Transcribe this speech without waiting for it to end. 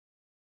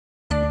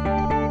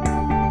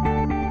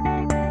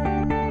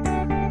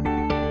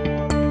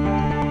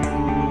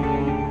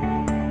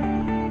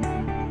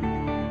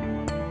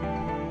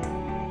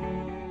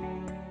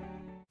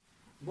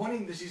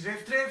morning, this is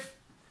Rev Trev.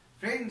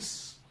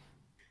 Friends,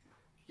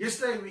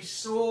 yesterday we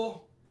saw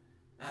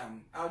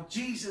how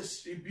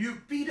Jesus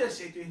rebuked Peter,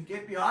 said to him,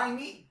 "Get behind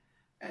me."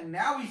 And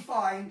now we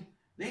find,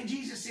 then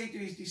Jesus said to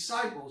his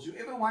disciples,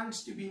 "Whoever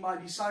wants to be my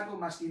disciple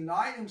must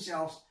deny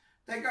themselves,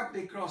 take up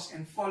their cross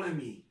and follow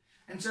me."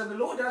 And so the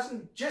Lord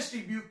doesn't just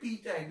rebuke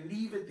Peter and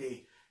leave it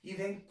there. He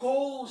then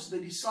calls the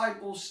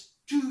disciples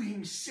to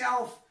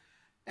himself,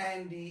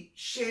 and he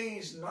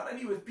shares not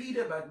only with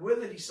Peter but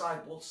with the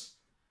disciples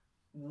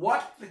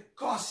what the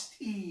cost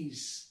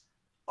is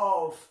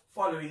of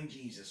following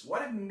Jesus,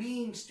 what it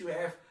means to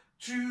have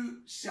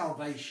true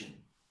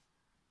salvation.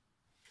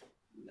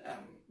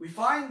 We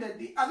find that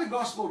the other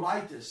gospel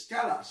writers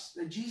tell us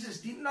that Jesus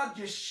did not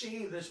just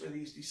share this with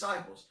his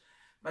disciples,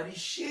 but he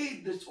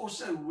shared this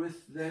also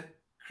with the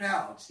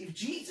crowds. If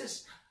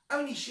Jesus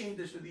only shared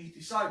this with his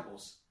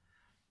disciples,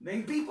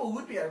 then people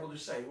would be able to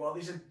say, well,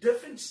 there's a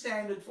different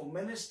standard for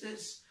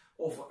ministers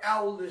or for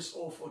elders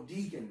or for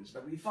deacons.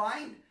 But we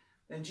find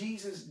that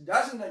Jesus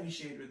doesn't only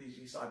share it with his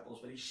disciples,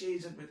 but he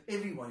shares it with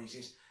everyone. He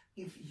says,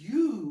 if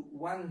you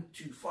want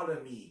to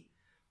follow me,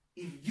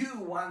 if you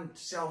want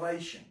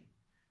salvation,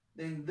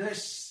 then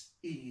this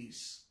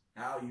is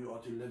how you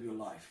are to live your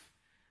life.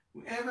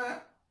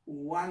 Whoever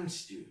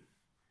wants to.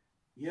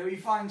 Here we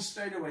find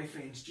straight away,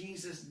 friends,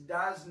 Jesus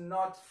does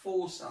not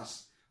force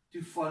us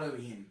to follow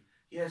him.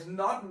 He has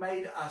not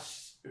made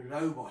us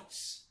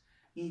robots.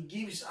 He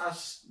gives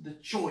us the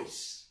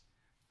choice.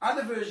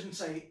 Other versions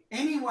say,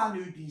 anyone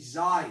who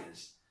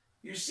desires.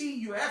 You see,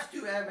 you have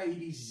to have a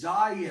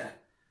desire.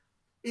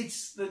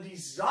 It's the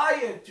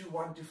desire to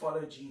want to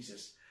follow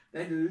Jesus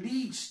that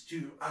leads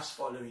to us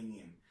following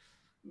him.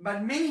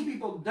 But many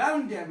people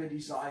don't have a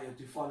desire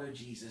to follow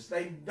Jesus.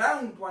 They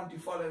don't want to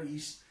follow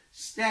his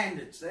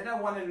standards. They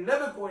don't want to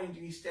live according to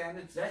his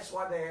standards. That's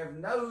why they have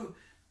no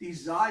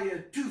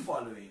desire to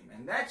follow him.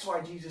 And that's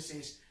why Jesus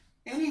says,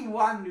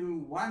 anyone who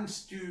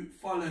wants to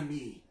follow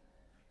me,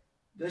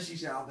 this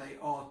is how they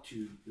are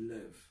to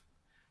live.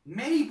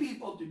 Many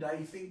people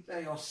today think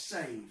they are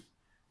saved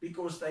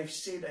because they've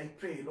said a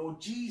prayer, "Lord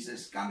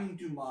Jesus, come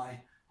into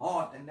my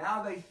heart." And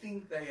now they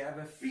think they have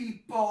a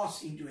free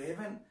pass into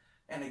heaven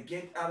and a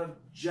get out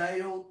of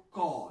jail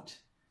card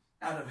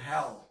out of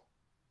hell.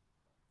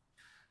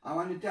 I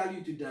want to tell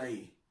you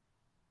today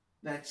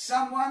that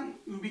someone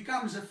who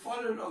becomes a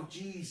follower of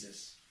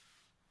Jesus,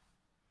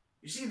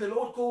 you see, the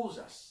Lord calls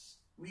us.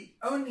 We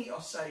only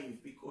are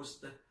saved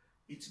because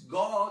it's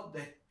God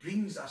that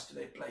brings us to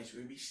that place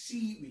where we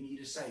see we need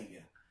a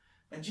Savior.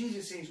 And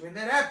Jesus says when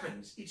that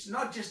happens, it's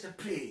not just a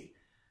prayer.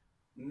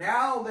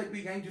 Now that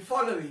we're going to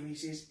follow him, he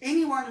says,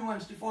 anyone who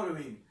wants to follow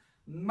him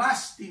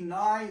must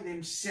deny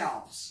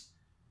themselves.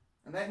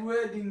 And that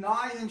word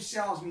deny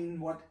themselves means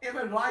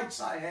whatever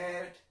rights I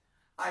had,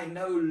 I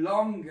no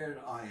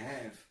longer I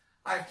have.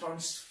 I've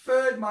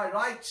transferred my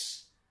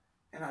rights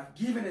and I've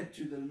given it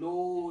to the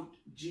Lord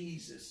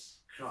Jesus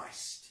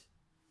Christ.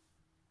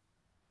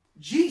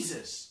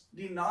 Jesus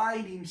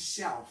denied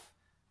himself.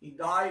 He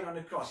died on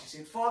the cross. He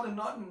said, "Father,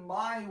 not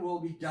my will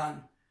be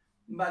done,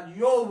 but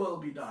your will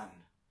be done."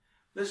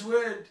 This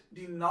word,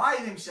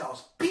 deny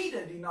themselves.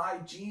 Peter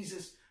denied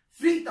Jesus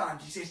 3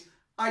 times. He says,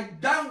 "I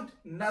don't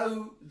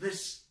know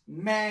this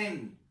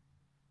man.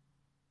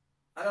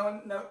 I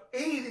don't know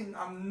anything.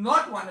 I'm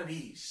not one of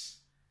these."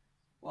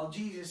 Well,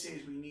 Jesus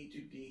says we need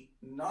to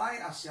deny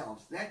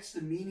ourselves. That's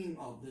the meaning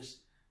of this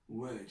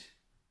word.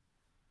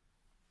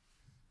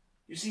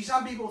 You see,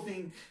 some people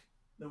think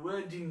the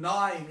word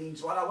deny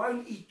means, well, I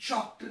won't eat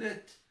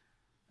chocolate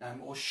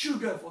or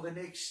sugar for the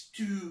next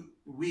 2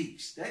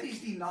 weeks. That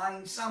is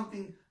denying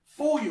something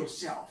for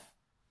yourself.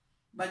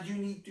 But you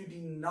need to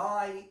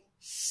deny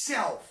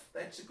self.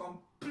 That's a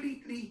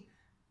completely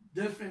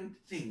different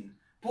thing.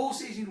 Paul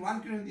says in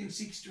 1 Corinthians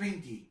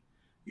 6:20,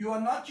 "You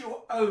are not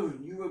your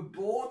own. You were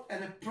bought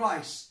at a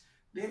price.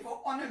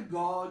 Therefore honor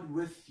God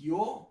with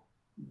your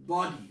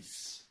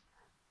bodies."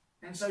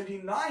 And so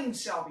denying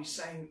self is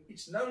saying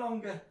it's no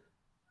longer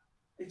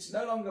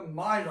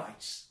my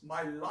rights.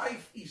 My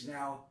life is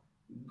now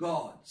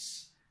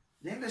God's.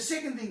 Then the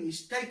second thing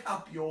is take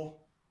up your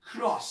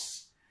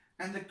cross.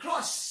 And the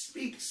cross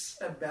speaks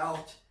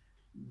about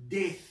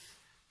death.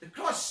 The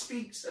cross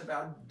speaks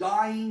about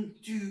dying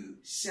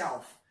to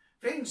self.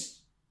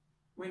 Friends,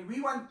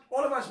 when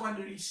all of us want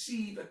to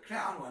receive a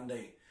crown one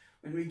day,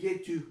 when we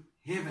get to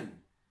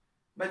heaven.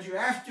 But you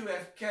have to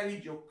have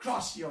carried your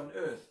cross here on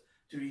earth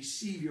to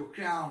receive your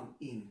crown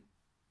in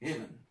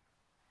heaven.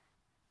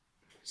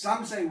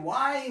 Some say,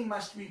 why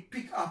must we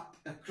pick up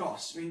a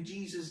cross when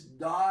Jesus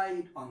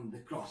died on the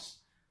cross?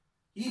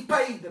 He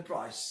paid the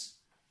price.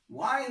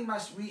 Why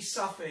must we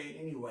suffer in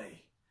any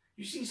way?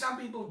 You see, some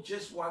people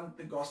just want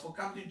the gospel.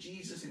 Come to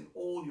Jesus and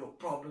all your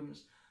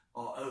problems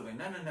are over.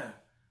 No, no, no.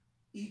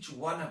 Each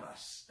one of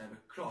us have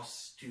a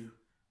cross to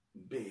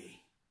bear.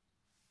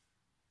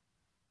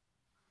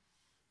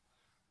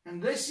 And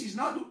this is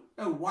not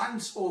a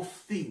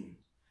once-off thing.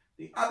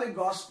 The other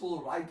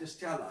gospel writers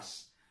tell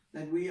us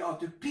that we are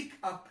to pick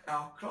up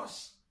our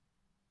cross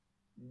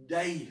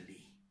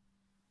daily.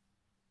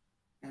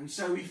 And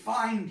so we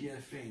find here,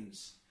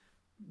 friends,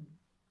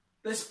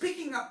 this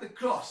picking up the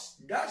cross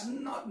does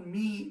not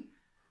mean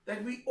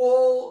that we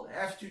all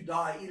have to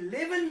die.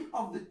 11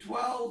 of the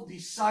 12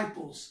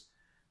 disciples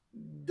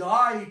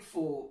died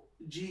for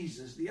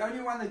Jesus. The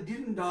only one that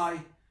didn't die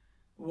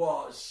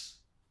was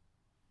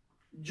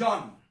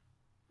John,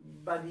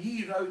 but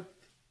he wrote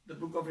the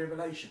book of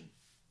Revelation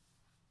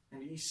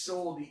and he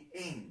saw the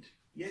end,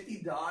 yet he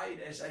died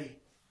as a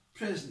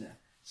prisoner.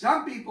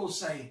 Some people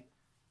say,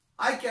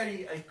 I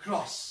carry a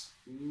cross.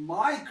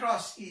 My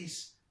cross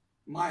is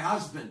my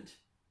husband.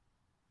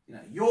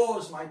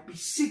 Yours might be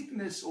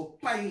sickness or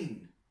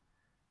pain.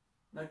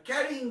 Now,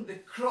 carrying the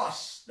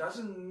cross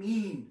doesn't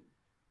mean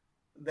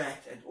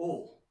that at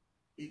all.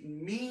 It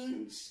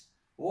means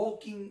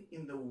walking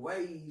in the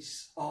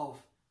ways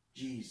of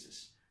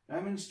Jesus.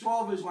 Romans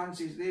 12 verse 1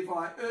 says, therefore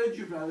I urge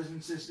you, brothers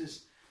and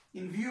sisters,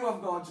 in view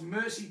of God's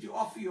mercy, to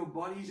offer your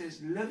bodies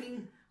as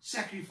living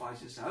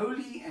sacrifices,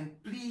 holy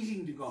and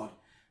pleasing to God.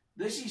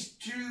 This is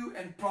true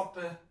and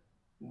proper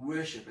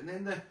worship. And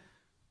then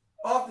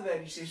after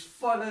that he says,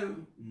 follow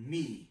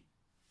me.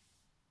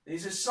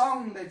 There's a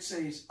song that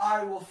says,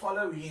 I will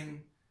follow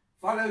him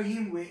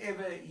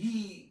wherever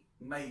he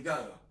may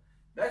go.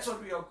 That's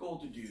what we are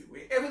called to do.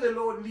 Wherever the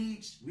Lord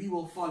leads, we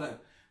will follow.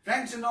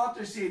 Frank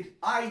Sinatra said,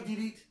 I did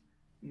it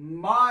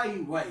my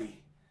way.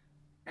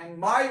 And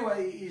my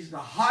way is the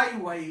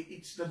highway,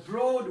 it's the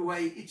broad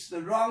way, it's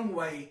the wrong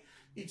way,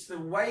 it's the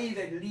way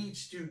that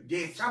leads to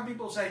death. Some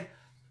people say,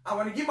 I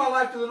want to give my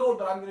life to the Lord,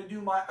 but I'm going to do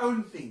my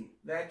own thing.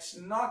 That's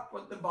not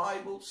what the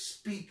Bible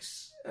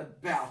speaks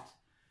about.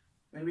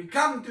 When we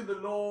come to the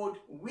Lord,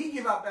 we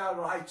give up our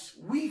rights,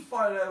 we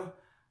follow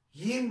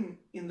him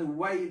in the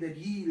way that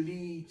he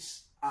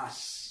leads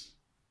us.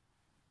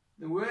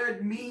 The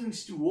word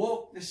means to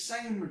walk the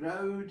same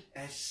road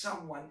as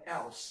someone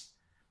else.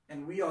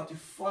 And we are to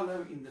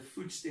follow in the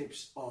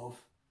footsteps of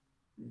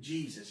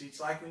Jesus. It's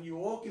like when you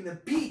walk in the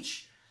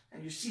beach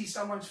and you see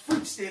someone's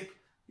footstep,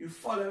 you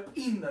follow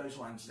in those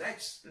ones.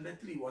 That's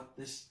literally what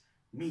this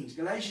means.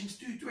 Galatians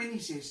 2:20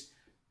 says,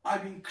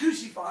 I've been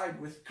crucified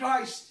with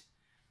Christ.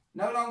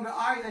 No longer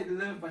I that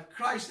live, but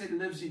Christ that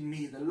lives in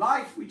me. The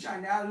life which I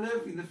now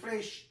live in the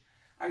flesh,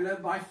 I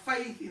live by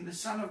faith in the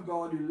Son of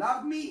God who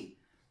loved me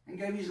and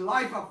gave his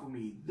life up for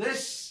me.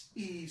 This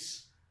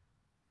is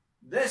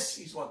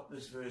what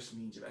this verse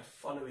means about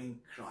following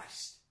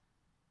Christ.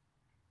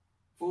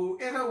 For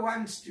whoever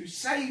wants to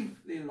save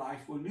their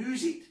life will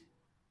lose it,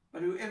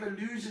 but whoever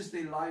loses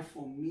their life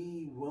for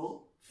me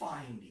will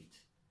find it.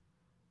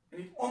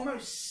 And it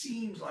almost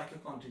seems like a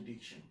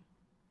contradiction.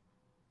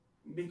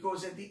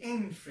 Because at the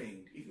end,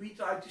 friend, if we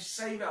try to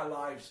save our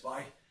lives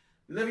by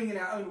living in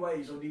our own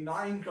ways or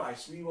denying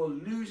Christ, we will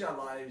lose our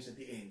lives at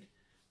the end.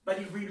 But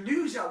if we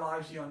lose our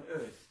lives here on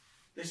earth,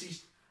 this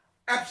is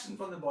absent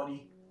from the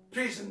body,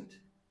 present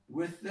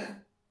with the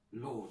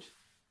Lord.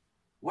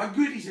 What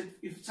good is it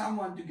if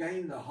someone to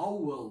gain the whole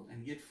world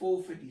and yet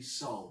forfeit his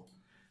soul?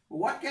 But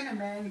what can a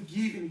man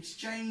give in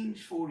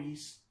exchange for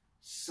his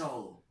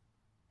soul?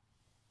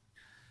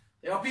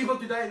 There are people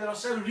today that are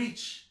so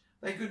rich,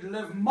 they could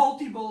live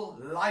multiple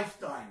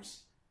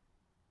lifetimes.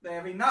 They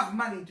have enough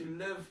money to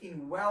live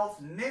in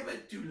wealth, never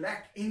to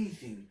lack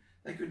anything.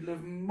 They could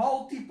live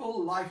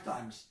multiple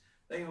lifetimes.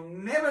 They will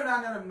never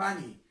run out of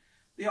money.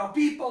 There are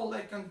people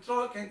that can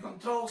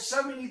control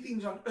so many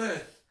things on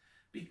earth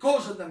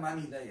because of the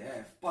money they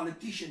have.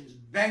 Politicians,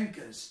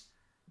 bankers.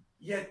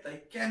 Yet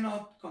they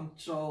cannot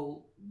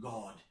control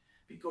God.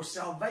 Because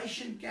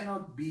salvation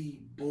cannot be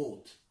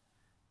bought.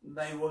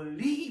 They will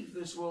leave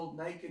this world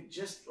naked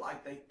just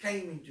like they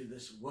came into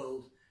this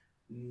world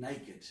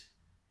naked.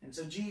 And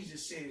so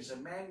Jesus says a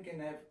man can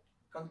have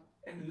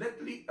and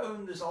literally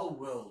own this whole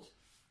world,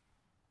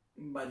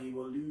 but he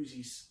will lose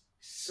his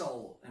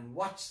soul. And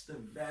what's the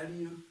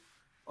value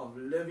of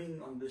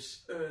living on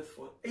this earth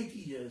for 80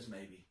 years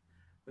maybe,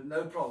 with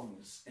no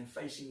problems, and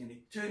facing an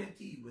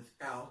eternity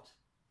without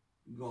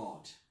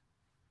God?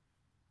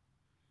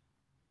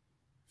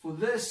 For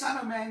the Son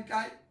of Man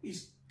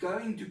is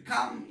going to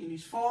come in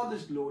his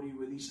Father's glory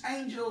with his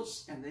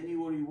angels, and then he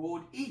will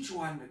reward each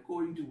one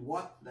according to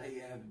what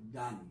they have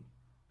done.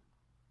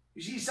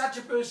 You see, such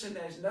a person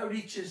has no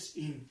riches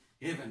in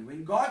heaven.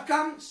 When God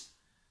comes,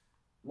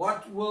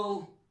 what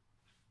will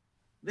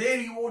their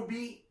reward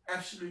be?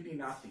 Absolutely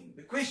nothing.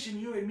 The question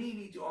you and me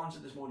need to answer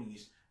this morning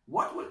is,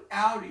 what will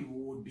our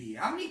reward be?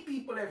 How many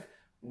people have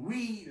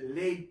we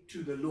led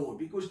to the Lord?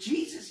 Because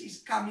Jesus is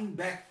coming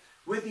back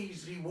with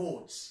his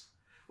rewards.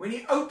 When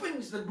he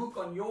opens the book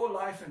on your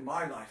life and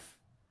my life,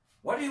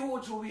 what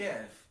rewards will we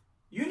have?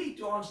 You need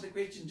to answer the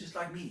question just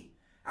like me.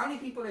 How many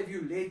people have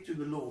you led to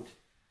the Lord?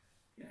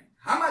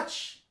 How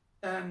much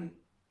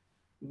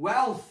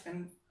wealth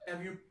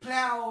have you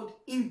plowed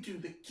into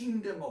the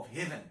kingdom of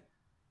heaven?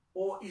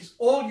 Or is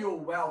all your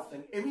wealth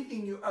and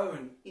everything you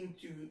own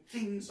into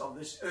things of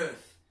this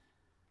earth?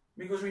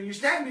 Because when you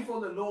stand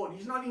before the Lord,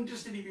 he's not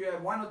interested if you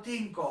have 1 or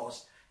 10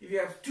 cars. If you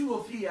have 2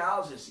 or 3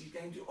 houses, he's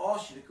going to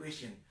ask you the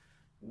question,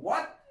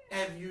 what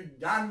have you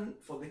done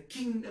for the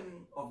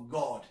kingdom of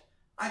God?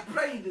 I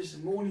pray this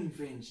morning,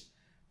 friends,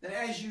 that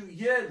as you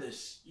hear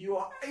this, you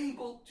are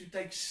able to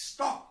take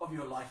stock of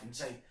your life and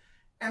say,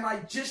 am I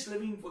just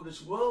living for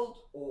this world,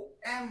 or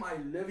am I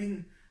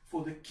living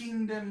for the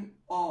kingdom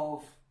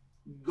of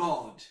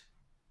God?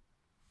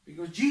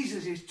 Because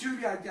Jesus is,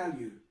 truly I tell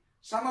you,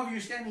 some of you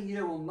standing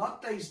here will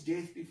not taste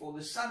death before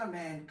the Son of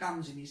Man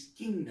comes in his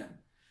kingdom.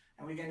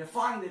 And we're going to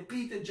find that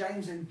Peter,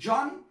 James, and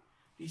John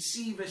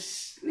receive a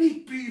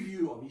sneak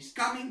preview of his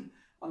coming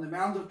on the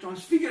Mount of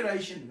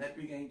Transfiguration that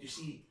we're going to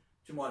see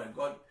tomorrow.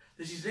 God,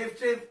 this is Rev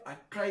Trev. I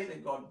pray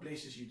that God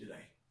blesses you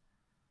today.